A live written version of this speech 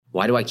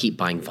why do I keep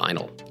buying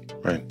vinyl?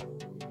 Right.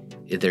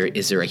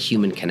 Is there a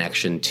human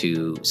connection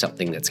to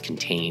something that's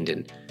contained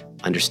and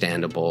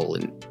understandable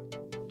and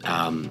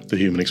the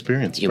human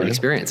experience.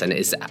 Experience. And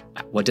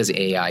what does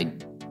AI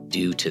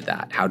do to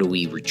that? How do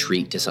we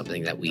retreat to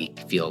something that we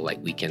feel like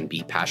we can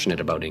be passionate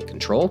about and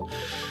control?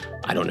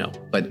 I don't know.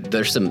 But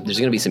there's going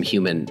to be some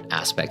human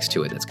aspects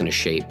to it that's going to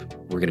shape.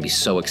 We're going to be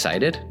so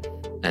excited.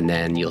 And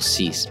then you'll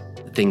see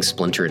things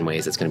splinter in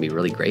ways that's going to be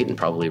really great and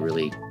probably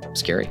really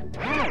scary.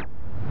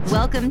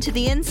 Welcome to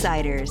The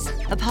Insiders,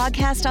 a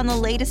podcast on the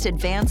latest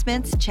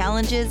advancements,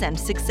 challenges, and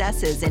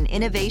successes in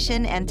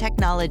innovation and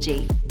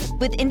technology.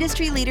 With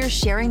industry leaders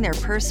sharing their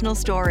personal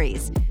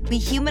stories, we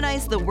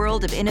humanize the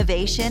world of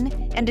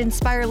innovation and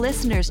inspire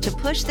listeners to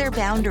push their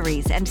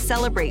boundaries and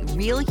celebrate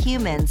real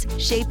humans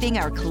shaping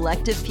our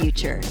collective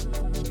future.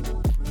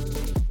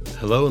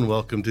 Hello and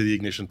welcome to the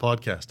Ignition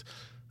Podcast.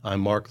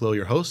 I'm Mark Lowe,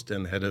 your host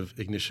and head of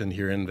Ignition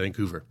here in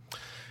Vancouver.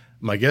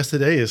 My guest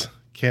today is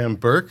Cam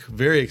Burke.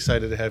 Very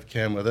excited to have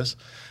Cam with us.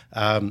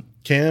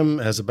 Cam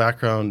has a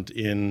background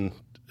in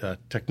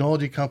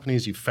technology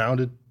companies. You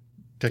founded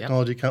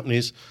technology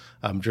companies,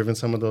 driven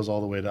some of those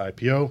all the way to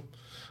IPO.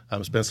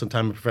 Spent some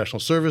time in professional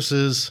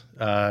services,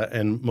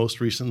 and most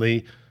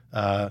recently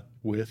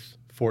with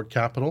Fort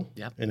Capital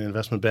in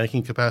investment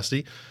banking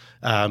capacity.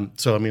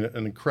 So, I mean,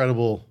 an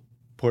incredible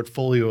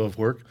portfolio of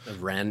work. A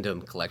random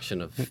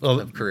collection of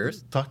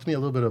careers. Talk to me a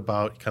little bit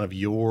about kind of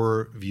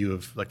your view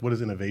of like, what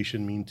does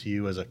innovation mean to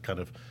you as a kind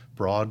of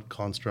broad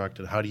construct,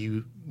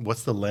 and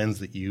what's the lens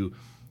that you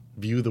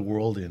view the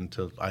world in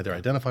to either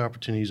identify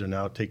opportunities or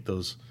now take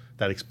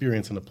that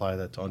experience and apply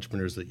that to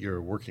entrepreneurs that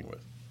you're working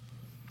with?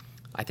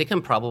 I think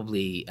I'm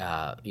probably,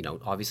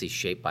 obviously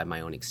shaped by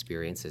my own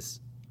experiences.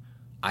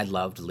 I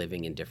loved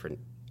living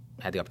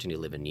had the opportunity to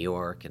live in New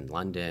York and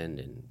London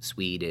and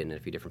Sweden and a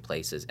few different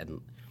places, and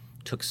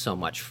took so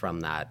much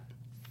from that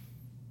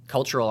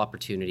cultural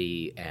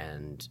opportunity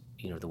and,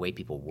 the way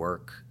people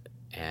work.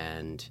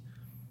 And,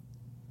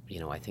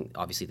 I think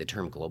obviously the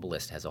term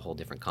globalist has a whole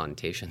different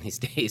connotation these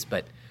days,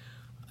 but,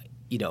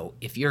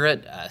 if you're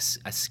at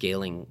a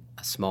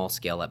small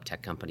scale up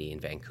tech company in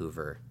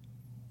Vancouver,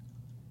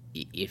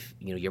 if,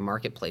 your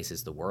marketplace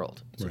is the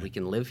world. So right. We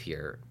can live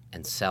here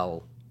and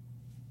sell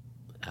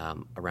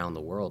around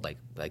the world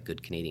like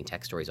good Canadian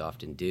tech stories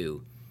often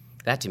do.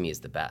 That to me is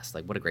the best.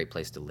 Like, what a great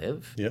place to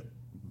live. Yep.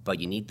 But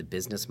you need the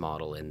business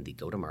model and the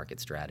go-to-market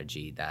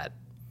strategy that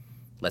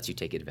lets you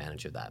take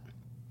advantage of that.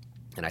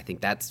 And I think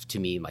that's, to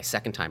me, my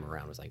second time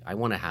around was like, I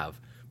want to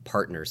have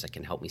partners that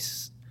can help me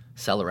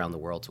sell around the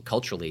world. So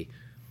culturally,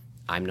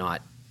 I'm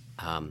not,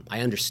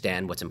 I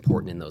understand what's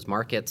important in those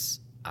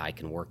markets. I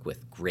can work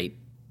with great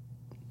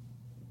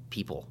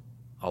people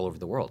all over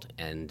the world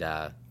and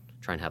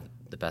try and have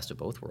the best of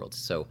both worlds.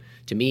 So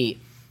to me,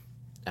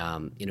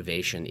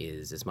 innovation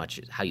is as much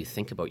how you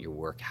think about your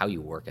work, how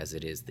you work, as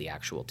it is the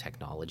actual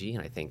technology.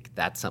 And I think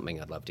that's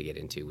something I'd love to get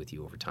into with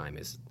you over time.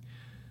 Is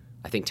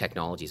I think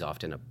technology is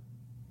often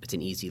it's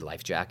an easy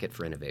life jacket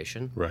for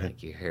innovation. Right. Like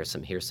here's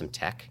some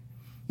tech,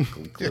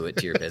 glue it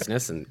to your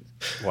business and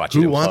watch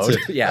Who it implode. wants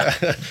it? Yeah,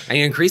 and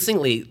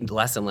increasingly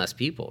less and less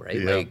people, right?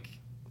 Yeah. Like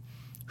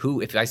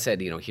if I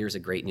said, here's a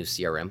great new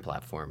CRM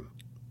platform,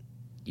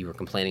 you were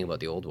complaining about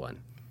the old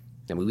one.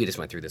 I mean, we just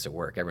went through this at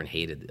work. Everyone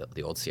hated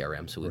the old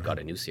CRM, so we've got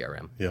a new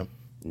CRM. Yeah.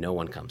 No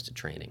one comes to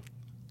training.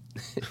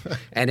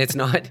 And it's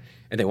not,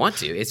 and they want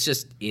to.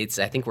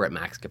 I think we're at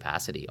max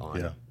capacity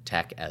on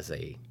tech as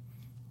a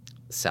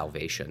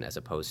salvation, as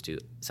opposed to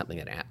something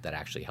that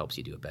actually helps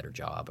you do a better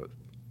job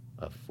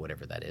of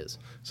whatever that is.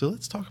 So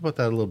let's talk about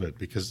that a little bit,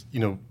 because,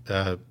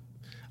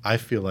 I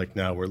feel like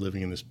now we're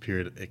living in this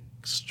period of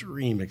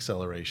extreme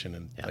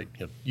acceleration. And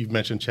you've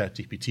mentioned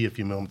ChatGPT a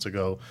few moments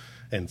ago,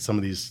 and some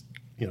of these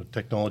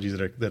technologies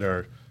that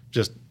are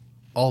just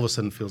all of a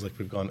sudden feels like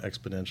we've gone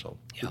exponential.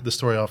 Yeah. The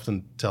story I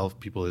often tell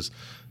people is,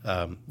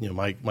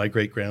 my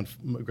great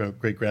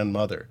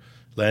grandmother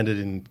landed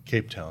in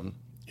Cape Town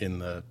in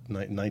the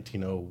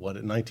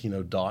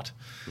 1900 dot,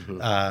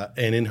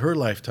 and in her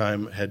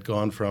lifetime had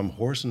gone from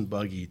horse and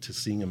buggy to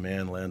seeing a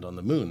man land on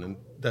the moon, and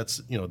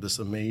that's this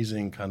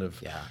amazing kind of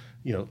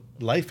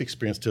life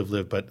experience to have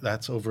lived. But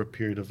that's over a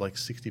period of like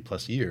 60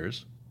 plus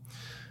years.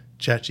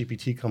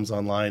 ChatGPT comes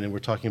online, and we're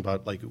talking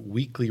about like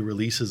weekly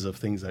releases of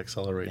things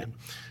accelerating.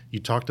 Yeah. You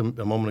talked a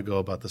moment ago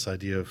about this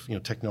idea of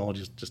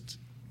technology is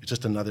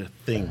just another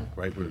thing,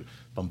 right? We're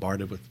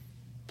bombarded with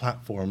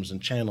platforms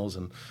and channels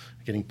and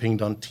getting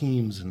pinged on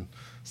Teams and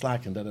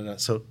Slack and da-da-da.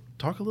 So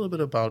talk a little bit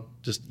about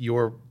just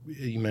you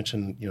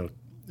mentioned,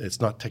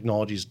 it's not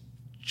technology's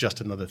just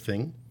another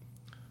thing,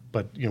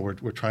 but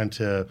we're trying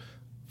to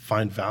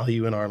find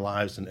value in our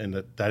lives, and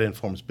that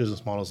informs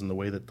business models and the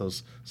way that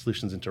those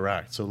solutions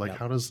interact. So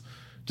how does,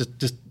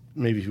 just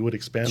maybe if you would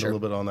expand a little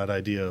bit on that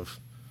idea of.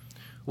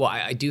 Well,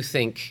 I do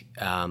think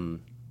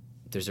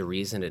there's a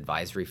reason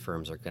advisory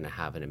firms are going to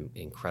have an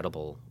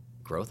incredible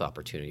growth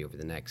opportunity over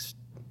the next,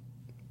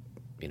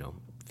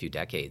 few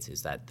decades,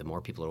 is that the more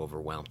people are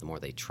overwhelmed, the more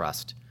they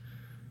trust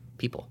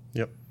people.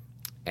 Yep.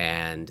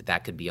 And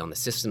that could be on the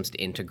systems to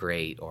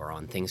integrate or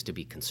on things to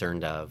be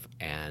concerned of.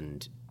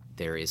 And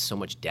there is so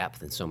much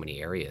depth in so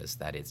many areas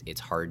that it's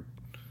hard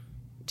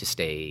to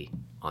stay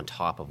on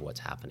top of what's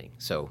happening.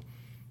 So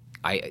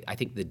I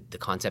think the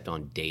concept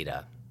on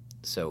data,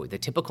 so the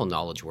typical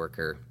knowledge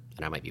worker,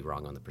 and I might be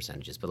wrong on the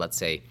percentages, but let's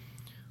say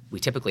we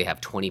typically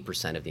have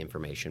 20% of the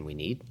information we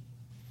need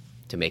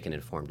to make an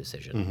informed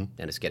decision,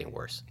 and it's getting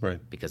worse, right?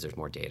 Because there's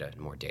more data and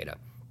more data.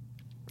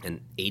 And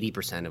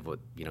 80% of what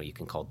you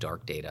can call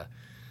dark data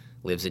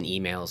lives in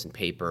emails and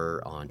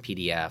paper, on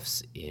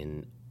PDFs,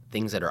 in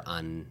things that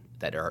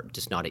are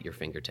just not at your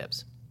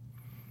fingertips.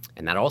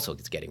 And that also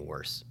is getting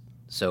worse.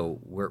 So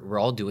we're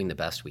all doing the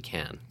best we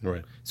can.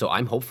 Right. So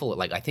I'm hopeful.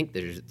 Like, I think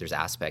there's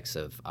aspects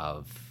of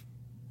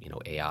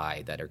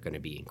AI that are going to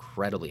be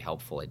incredibly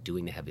helpful at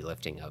doing the heavy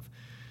lifting of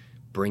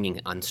bringing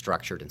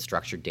unstructured and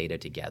structured data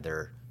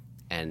together,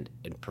 and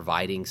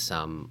providing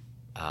some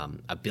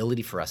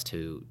ability for us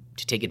to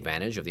take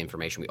advantage of the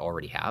information we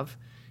already have,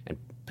 and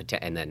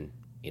then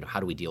how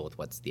do we deal with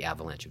what's the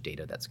avalanche of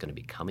data that's going to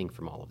be coming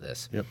from all of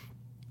this? Yep.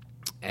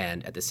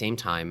 And at the same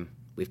time,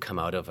 we've come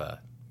out of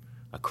a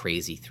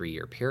crazy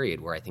 3-year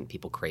period where I think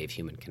people crave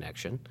human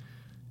connection,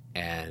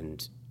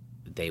 and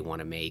they're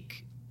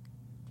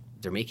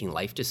making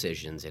life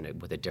decisions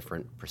with a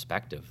different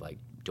perspective. Like,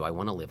 do I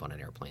want to live on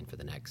an airplane for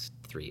the next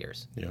 3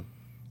 years? Yeah.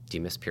 Do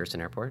you miss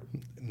Pearson Airport?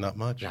 Not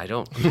much. I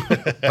don't,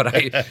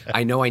 but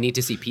I know I need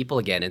to see people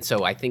again. And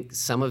so I think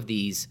some of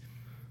this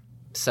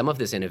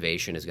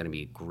innovation is going to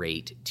be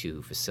great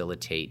to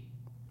facilitate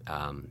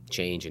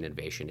change and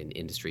innovation in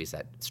industries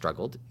that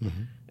struggled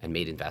and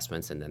made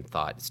investments and then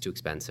thought it's too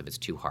expensive, it's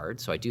too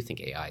hard. So I do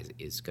think AI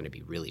is going to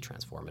be really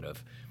transformative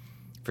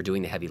for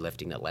doing the heavy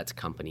lifting that lets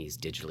companies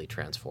digitally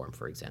transform,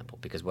 for example.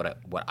 Because what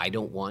I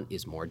don't want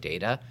is more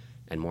data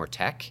and more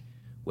tech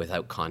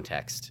without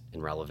context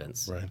and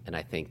relevance. Right. And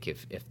I think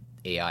if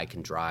AI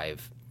can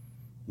drive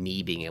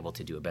me being able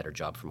to do a better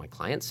job for my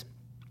clients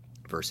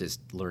versus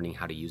learning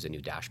how to use a new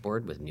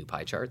dashboard with new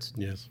pie charts,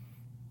 yes,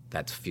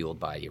 that's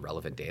fueled by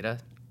irrelevant data,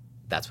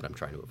 that's what I'm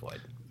trying to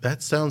avoid.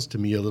 That sounds to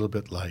me a little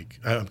bit like,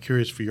 I'm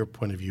curious for your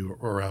point of view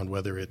around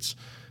whether it's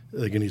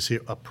going to see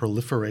a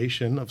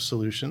proliferation of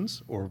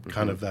solutions or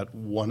kind of that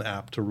one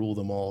app to rule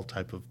them all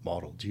type of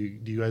model. Do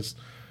you guys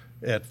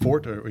at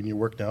Fort or in your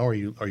work now, are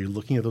you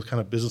looking at those kind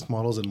of business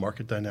models and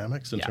market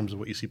dynamics in terms of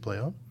what you see play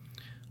out?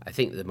 I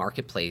think the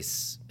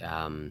marketplace,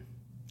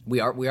 we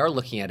are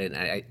looking at it,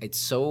 and it's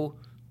so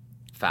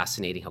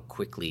fascinating how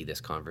quickly this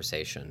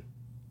conversation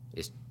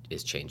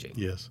is changing.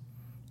 Yes.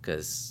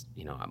 Because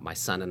my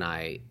son and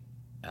I,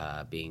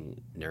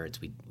 being nerds,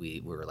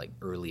 we were like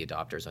early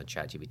adopters on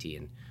ChatGPT,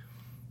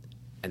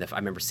 and I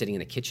remember sitting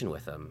in a kitchen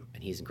with him,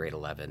 and he's in grade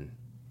 11,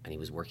 and he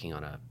was working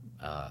on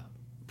a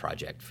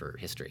project for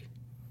history.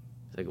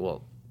 It's like,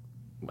 well,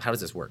 how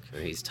does this work?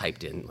 And he's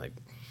typed in like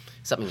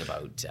something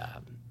about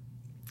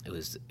it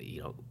was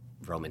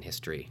Roman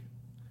history,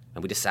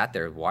 and we just sat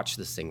there and watched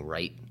this thing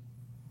write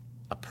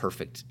a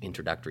perfect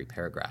introductory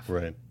paragraph.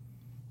 Right.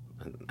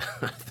 And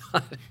I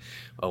thought,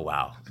 oh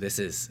wow, this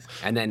is,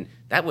 and then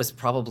that was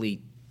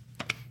probably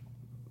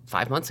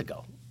 5 months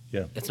ago.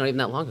 Yeah. It's not even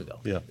that long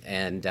ago. Yeah.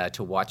 And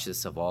to watch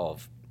this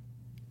evolve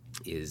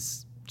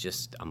is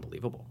just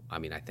unbelievable. I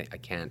mean, I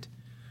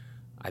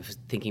was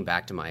thinking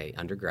back to my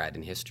undergrad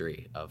in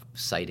history of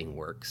citing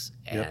works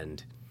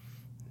and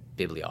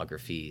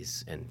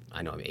bibliographies, and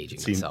I know I'm aging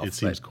myself. It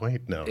seems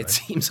quaint now, right? It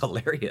seems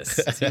hilarious.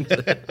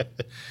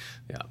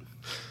 Yeah.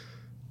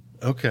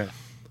 Okay.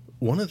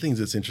 One of the things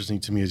that's interesting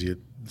to me is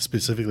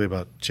specifically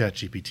about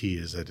ChatGPT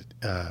is that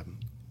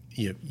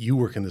you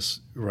work in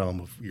this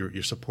realm of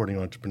you're supporting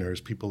entrepreneurs,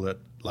 people that,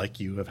 like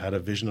you, have had a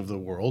vision of the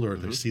world or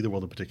they see the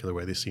world a particular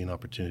way, they see an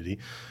opportunity.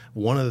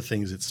 One of the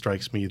things that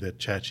strikes me that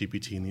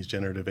ChatGPT and these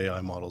generative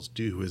AI models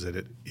do is that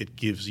it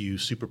gives you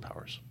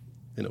superpowers.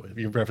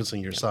 You're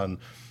referencing your son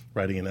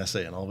writing an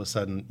essay, and all of a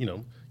sudden,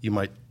 you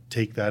might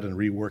take that and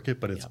rework it,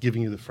 but it's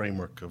giving you the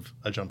framework of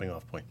a jumping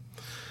off point.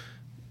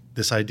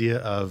 This idea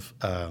of,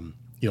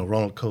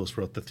 Ronald Coase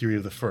wrote The Theory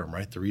of the Firm,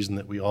 right? The reason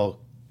that we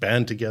all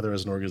band together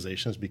as an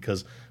organization is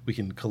because we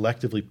can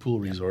collectively pool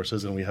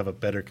resources and we have a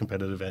better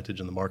competitive advantage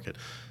in the market.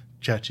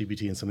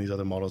 ChatGPT and some of these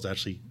other models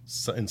actually,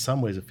 in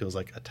some ways, it feels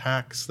like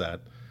attacks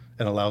that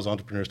and allows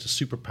entrepreneurs to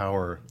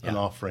superpower an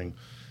offering.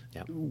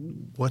 Yeah.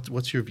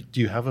 What's your?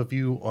 Do you have a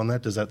view on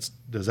that? Does that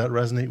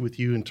resonate with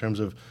you in terms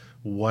of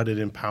what it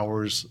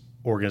empowers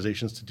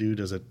organizations to do?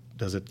 Does it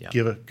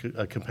give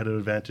a competitive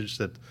advantage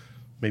that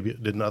maybe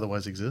didn't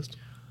otherwise exist?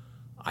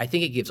 I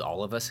think it gives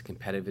all of us a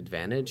competitive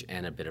advantage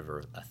and a bit of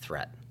a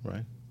threat.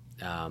 Right.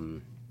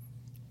 And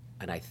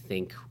I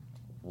think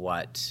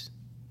about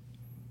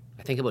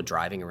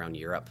driving around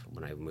Europe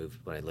when I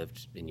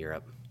lived in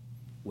Europe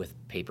with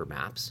paper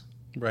maps.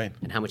 Right.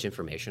 And how much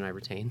information I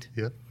retained.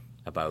 Yeah.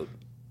 About,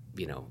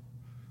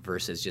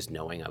 versus just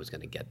knowing I was going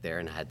to get there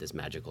and I had this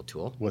magical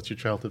tool. What's your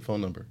childhood phone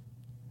number?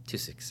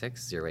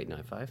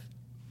 266-0895.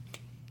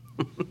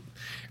 And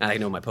I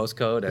know my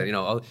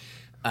postcode.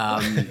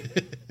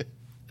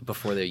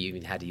 Before they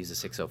even had to use a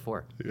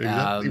 604.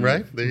 Exactly,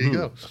 right? There you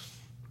go.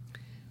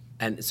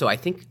 And so I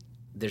think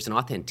there's an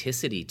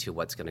authenticity to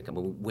what's going to come.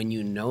 When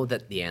you know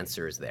that the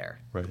answer is there,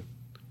 Right.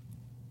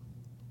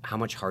 how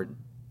much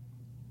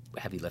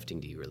heavy lifting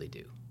do you really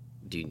do?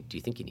 Do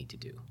you think you need to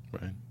do?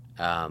 Right.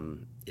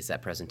 Is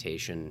that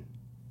presentation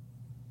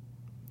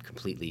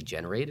completely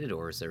generated,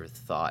 or is there a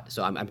thought?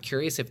 So I'm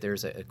curious if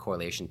there's a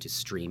correlation to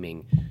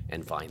streaming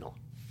and vinyl,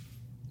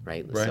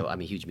 right? So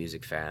I'm a huge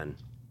music fan.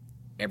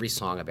 Every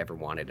song I've ever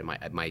wanted,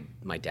 and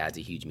my dad's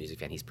a huge music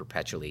fan. He's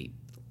perpetually,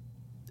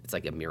 it's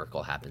like a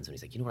miracle happens when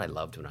he's like, you know what I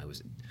loved when I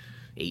was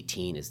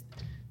 18 is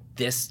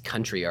this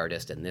country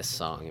artist and this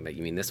song. I'm like,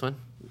 you mean this one?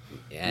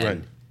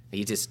 And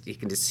you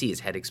can just see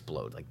his head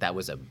explode. Like that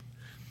was a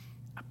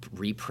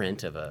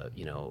reprint of a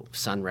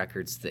Sun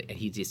Records and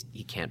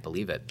he can't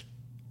believe it.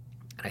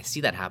 And I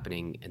see that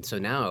happening. And so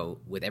now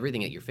with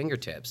everything at your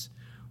fingertips,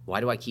 why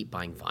do I keep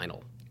buying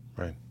vinyl?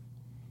 Right.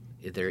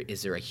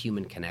 Is there a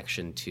human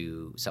connection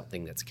to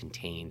something that's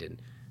contained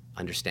and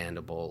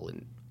understandable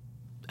and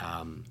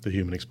the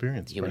human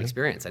experience.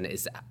 Experience. And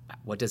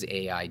what does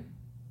AI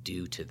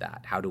do to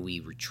that? How do we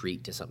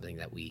retreat to something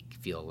that we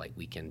feel like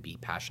we can be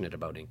passionate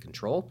about and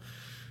control?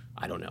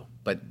 I don't know.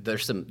 But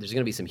there's going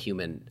to be some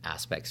human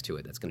aspects to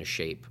it that's going to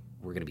shape.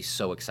 We're going to be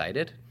so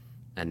excited,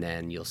 and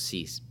then you'll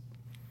see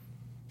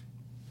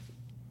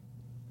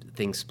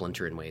things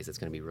splinter in ways that's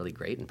going to be really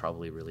great and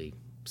probably really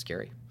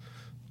scary.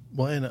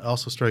 Well, and it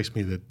also strikes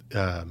me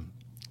that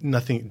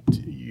nothing,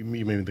 you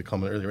made the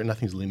comment earlier,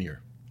 nothing's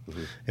linear.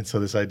 Mm-hmm. And so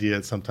this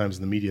idea sometimes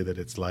in the media that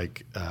it's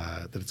like,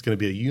 that it's going to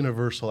be a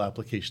universal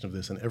application of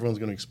this and everyone's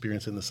going to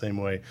experience it in the same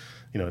way.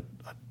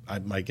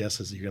 My guess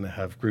is you're going to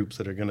have groups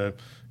that are going to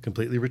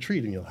completely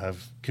retreat, and you'll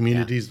have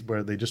communities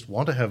where they just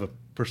want to have a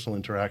personal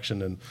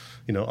interaction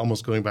and,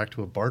 almost going back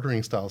to a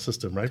bartering style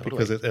system, right? Totally.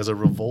 Because as a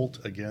revolt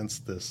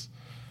against this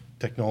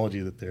technology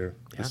that they're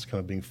just kind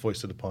of being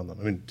foisted upon them.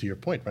 I mean, to your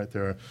point, right,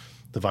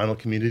 the vinyl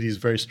community is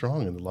very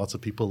strong, and lots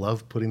of people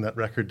love putting that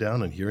record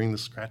down and hearing the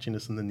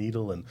scratchiness in the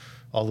needle and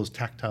all those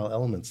tactile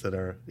elements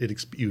that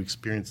you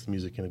experience the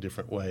music in a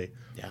different way.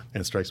 Yeah.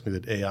 And it strikes me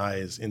that AI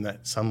is in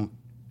that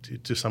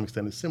to some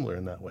extent is similar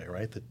in that way,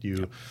 right? That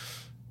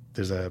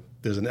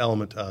there's an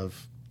element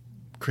of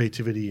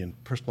creativity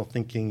and personal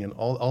thinking and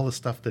all the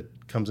stuff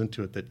that comes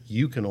into it that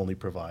you can only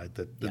provide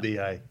that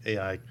the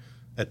AI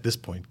at this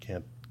point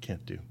can't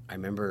do. I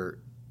remember,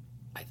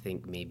 I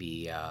think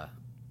maybe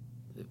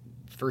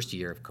the first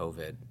year of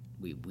COVID,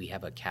 we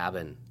have a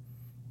cabin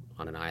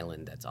on an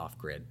island that's off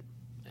grid,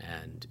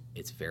 and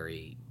it's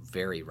very,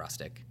 very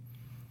rustic.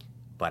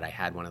 But I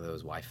had one of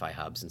those Wi-Fi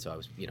hubs, and so I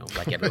was,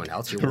 like everyone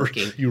else, you're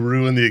working. You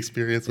ruined the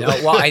experience. No,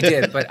 well, I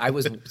did, but I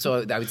would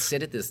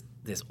sit at this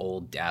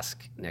old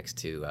desk next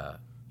to a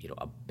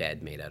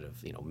bed made out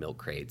of milk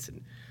crates,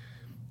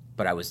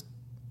 but I was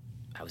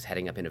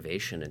heading up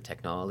innovation and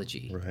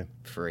technology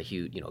for a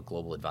huge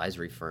global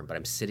advisory firm. But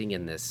I'm sitting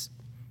in this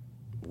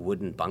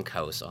wooden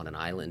bunkhouse on an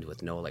island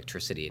with no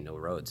electricity and no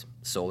roads,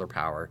 solar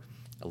power,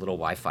 a little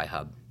Wi-Fi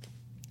hub.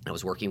 I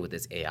was working with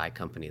this AI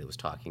company that was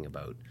talking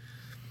about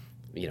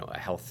a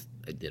health,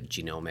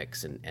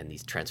 genomics and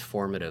these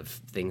transformative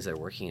things they're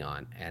working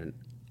on. And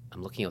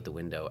I'm looking out the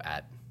window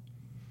at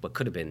what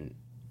could have been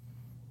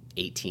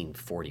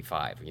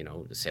 1845,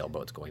 the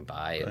sailboats going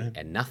by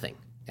and nothing.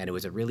 And it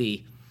was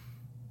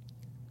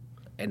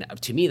and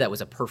to me, that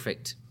was a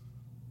perfect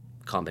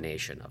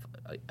combination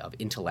of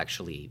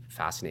intellectually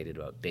fascinated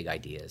about big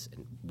ideas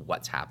and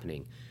what's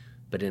happening,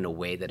 but in a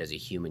way that as a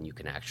human, you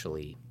can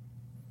actually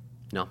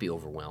not be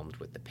overwhelmed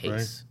with the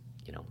pace.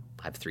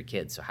 I have 3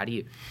 kids. So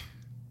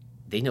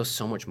they know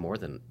so much more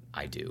than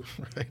I do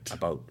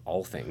about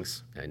all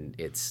things, and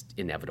it's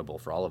inevitable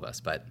for all of us.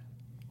 But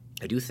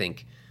I do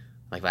think,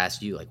 like I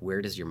asked you,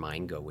 where does your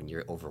mind go when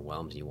you're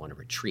overwhelmed and you want to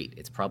retreat?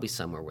 It's probably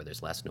somewhere where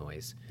there's less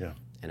noise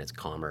and it's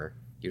calmer.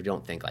 You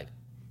don't think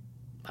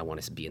I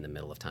want to be in the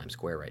middle of Times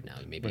Square right now.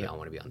 Maybe I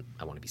want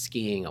to be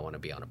skiing. I want to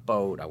be on a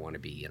boat. I want to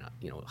be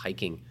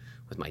hiking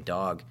with my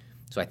dog.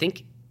 So I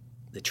think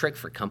the trick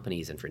for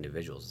companies and for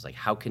individuals is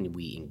how can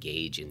we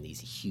engage in these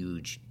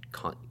huge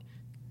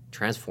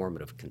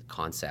transformative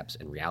concepts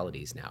and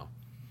realities now,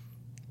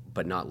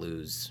 but not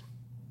lose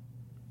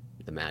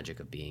the magic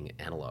of being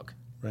analog,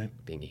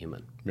 being a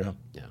human. Yeah.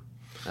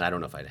 And I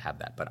don't know if I'd have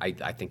that, but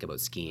I think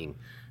about skiing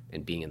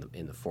and being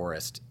in the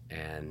forest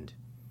and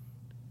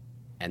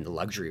the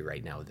luxury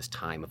right now of this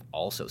time of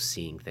also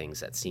seeing things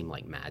that seem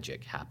like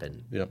magic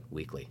happen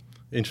weekly.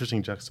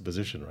 Interesting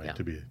juxtaposition, right?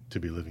 To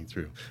be living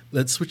through.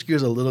 Let's switch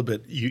gears a little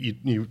bit.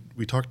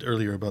 We talked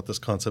earlier about this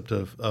concept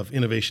of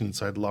innovation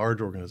inside large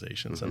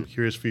organizations. Mm-hmm. I'm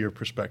curious for your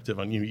perspective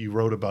on you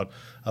wrote about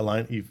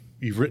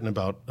you've written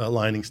about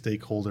aligning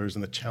stakeholders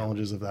and the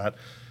challenges of that.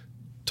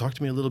 Talk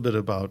to me a little bit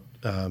about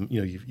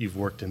you've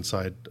worked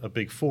inside a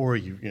Big Four,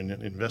 you're in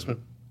an investment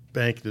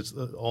bank. There's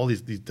all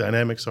these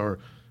dynamics are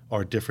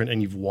different,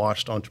 and you've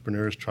watched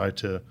entrepreneurs try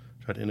to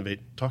innovate.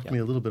 Talk to me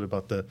a little bit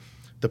about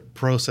the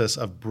process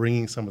of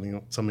bringing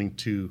something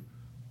to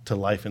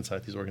life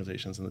inside these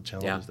organizations and the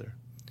challenges there.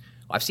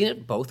 Well, I've seen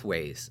it both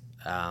ways,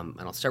 and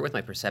I'll start with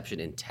my perception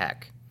in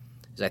tech.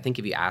 Because I think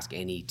if you ask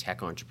any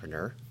tech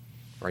entrepreneur,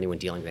 or anyone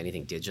dealing with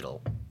anything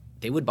digital,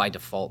 they would by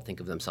default think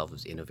of themselves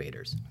as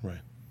innovators,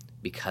 Right.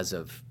 because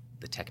of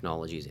the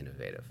technology is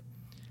innovative.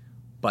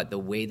 But the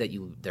way that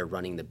they're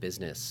running the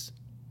business,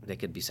 they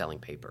could be selling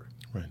paper.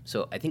 Right.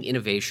 So I think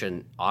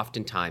innovation,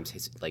 oftentimes,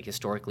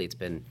 historically, it's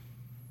been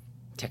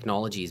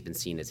technology has been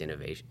seen as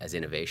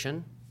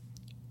innovation,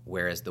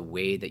 whereas the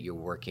way that you're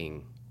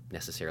working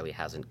necessarily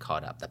hasn't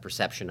caught up. That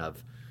perception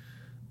of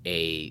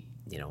a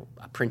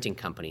printing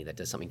company that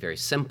does something very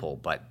simple,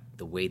 but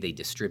the way they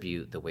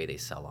distribute, the way they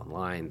sell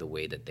online, the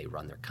way that they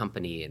run their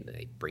company and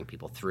they bring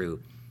people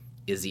through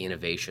is the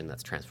innovation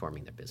that's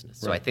transforming their business.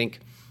 So I think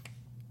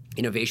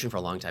innovation for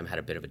a long time had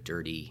a bit of a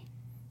dirty,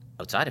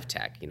 outside of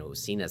tech, it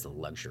was seen as a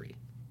luxury.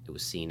 It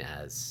was seen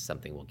as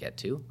something we'll get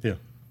to. Yeah.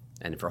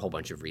 And for a whole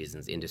bunch of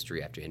reasons,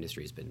 industry after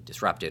industry has been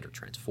disrupted or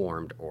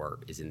transformed or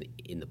is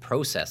in the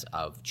process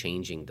of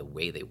changing the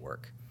way they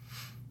work.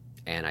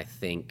 And I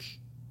think,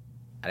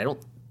 I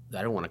don't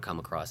want to come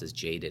across as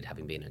jaded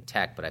having been in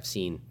tech, but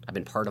I've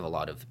been part of a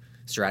lot of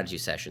strategy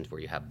sessions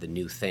where you have the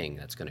new thing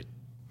that's going to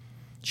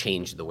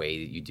change the way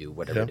you do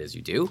whatever it is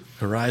you do.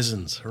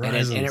 Horizons. And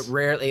it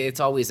rarely, it's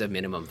always a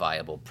minimum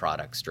viable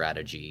product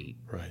strategy,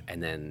 Right.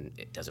 and then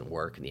it doesn't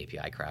work and the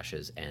API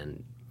crashes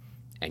and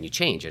you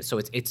change it. So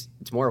it's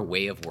more a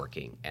way of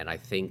working. And I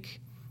think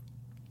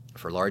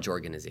for large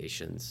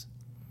organizations,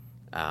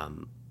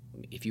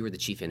 if you were the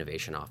chief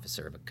innovation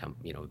officer of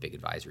a big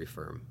advisory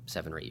firm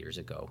 7 or 8 years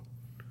ago,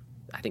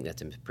 I think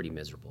that's a pretty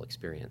miserable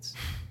experience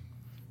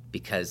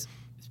because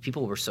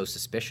people were so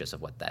suspicious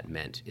of what that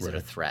meant. Is it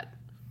a threat?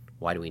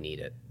 Why do we need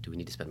it? Do we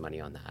need to spend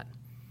money on that?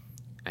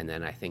 And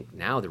then I think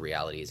now the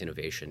reality is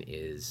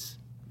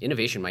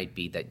innovation might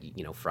be that,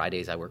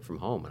 Fridays I work from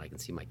home and I can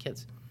see my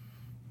kids.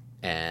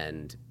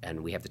 And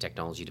we have the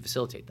technology to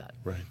facilitate that.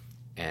 Right.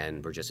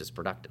 And we're just as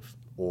productive.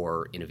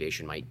 Or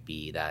innovation might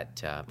be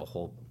that a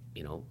whole,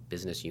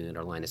 business unit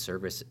or line of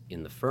service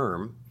in the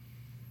firm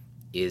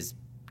is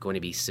going to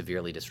be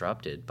severely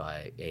disrupted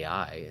by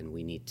AI, and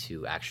we need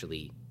to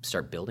actually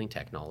start building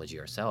technology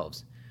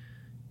ourselves.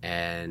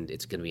 And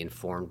it's going to be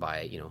informed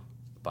by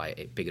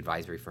a big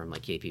advisory firm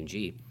like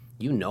KPMG.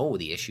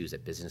 The issues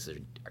that businesses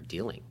are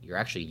dealing. You're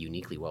actually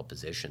uniquely well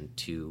positioned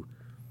to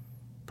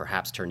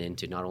perhaps turn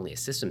into not only a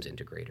systems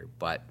integrator,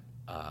 but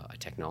a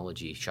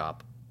technology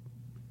shop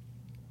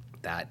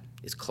that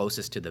is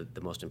closest to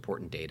the most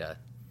important data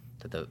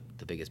that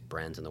the biggest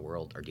brands in the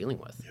world are dealing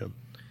with. Yep.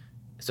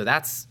 So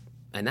that's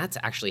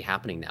actually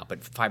happening now.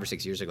 But 5 or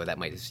 6 years ago, that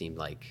might have seemed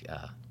like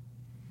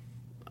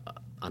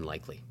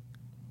unlikely.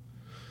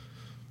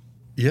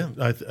 Yeah,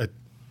 that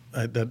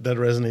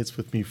resonates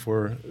with me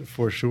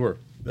for sure.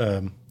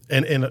 And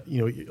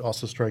it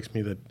also strikes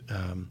me that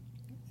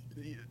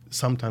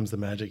sometimes the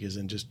magic is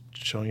in just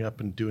showing up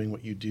and doing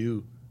what you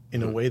do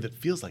in a way that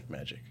feels like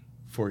magic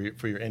for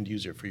your end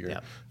user, for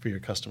your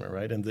customer,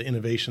 right? And the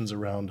innovations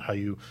around how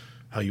you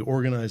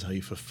organize, how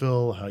you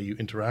fulfill, how you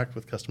interact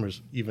with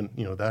customers, even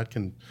that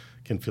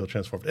can feel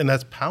transformed, and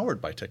that's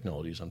powered by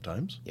technology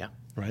sometimes. Yeah.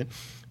 Right.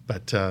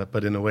 But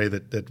in a way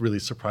that really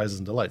surprises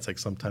and delights. Like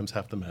sometimes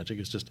half the magic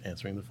is just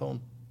answering the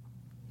phone.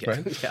 Yeah.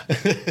 Right.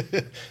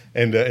 Yeah.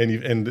 and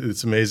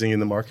it's amazing in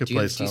the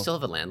marketplace. Do you still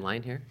have a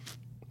landline here?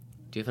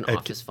 Do you have an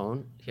office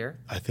phone here?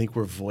 I think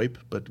we're VoIP,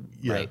 but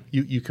yeah, right.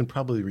 you can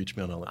probably reach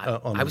me on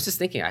I was just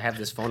thinking, I have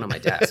this phone on my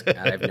desk, and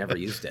I've never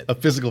used it. A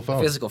physical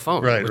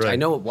phone. Right, which I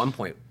know at one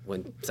point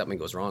when something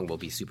goes wrong will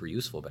be super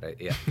useful,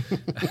 but yeah.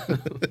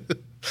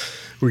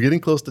 We're getting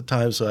close to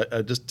time, so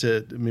I just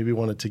maybe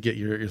wanted to get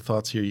your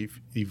thoughts here.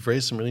 You've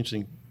raised some really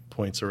interesting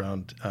points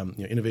around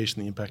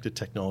innovation, the impact of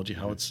technology,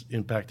 how it's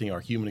impacting our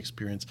human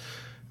experience.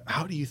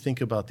 How do you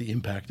think about the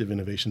impact of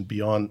innovation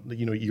beyond,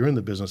 you're in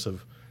the business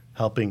of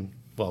helping,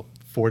 well,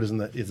 Ford is in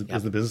the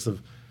business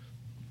of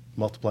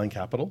multiplying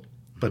capital,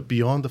 but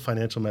beyond the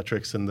financial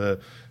metrics and the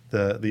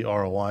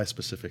ROI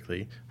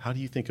specifically, how do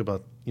you think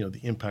about the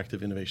impact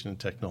of innovation and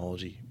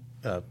technology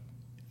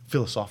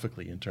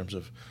philosophically in terms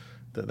of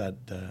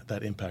that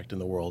impact in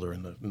the world or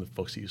in the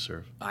folks that you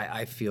serve?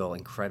 I feel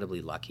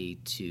incredibly lucky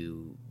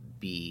to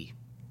be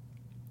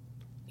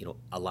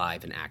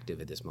alive and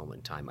active at this moment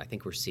in time. I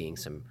think we're seeing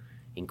some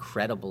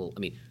incredible,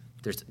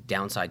 there's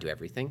downside to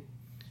everything.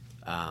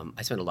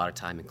 I spend a lot of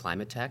time in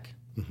climate tech,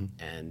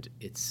 and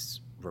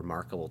it's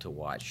remarkable to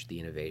watch the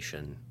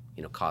innovation,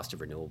 cost of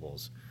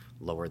renewables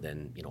lower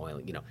than oil.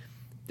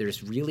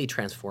 There's really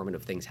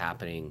transformative things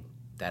happening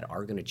that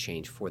are going to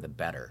change for the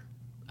better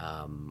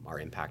our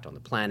impact on the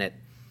planet,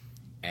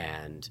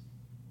 and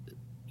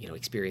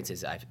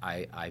experiences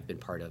I've been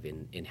part of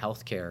in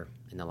healthcare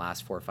in the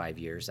last 4 or 5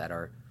 years that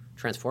are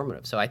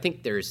transformative. So I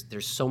think there's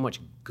so much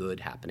good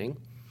happening.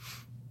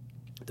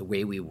 The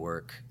way we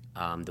work,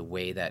 the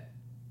way that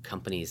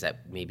companies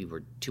that maybe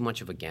were too much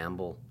of a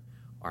gamble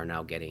are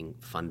now getting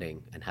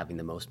funding and having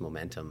the most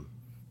momentum.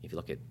 If you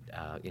look at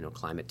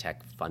climate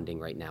tech funding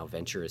right now,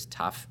 venture is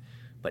tough,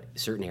 but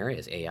certain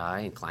areas, AI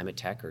and climate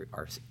tech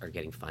are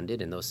getting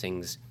funded, and those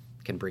things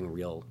can bring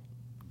real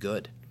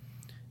good.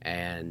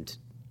 And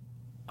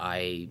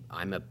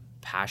I'm a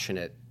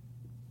passionate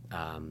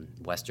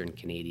Western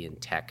Canadian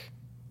tech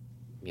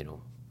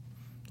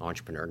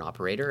entrepreneur and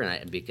operator,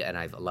 and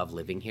I love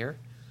living here.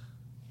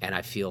 And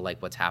I feel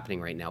like what's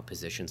happening right now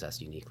positions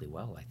us uniquely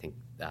well, I think,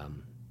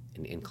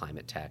 in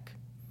climate tech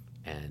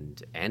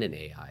and in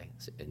AI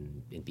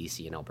in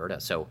BC and Alberta.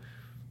 So,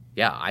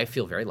 yeah, I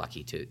feel very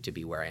lucky to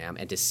be where I am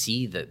and to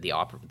see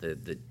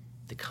the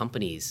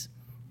companies,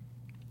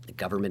 the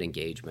government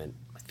engagement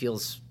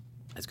feels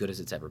as good as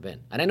it's ever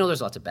been. And I know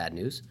there's lots of bad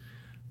news,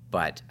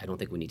 but I don't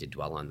think we need to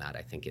dwell on that.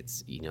 I think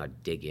it's,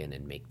 dig in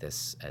and make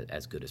this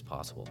as good as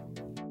possible.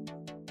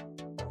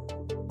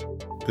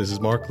 This is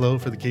Mark Lowe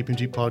for the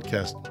KPMG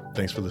podcast.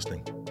 Thanks for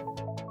listening.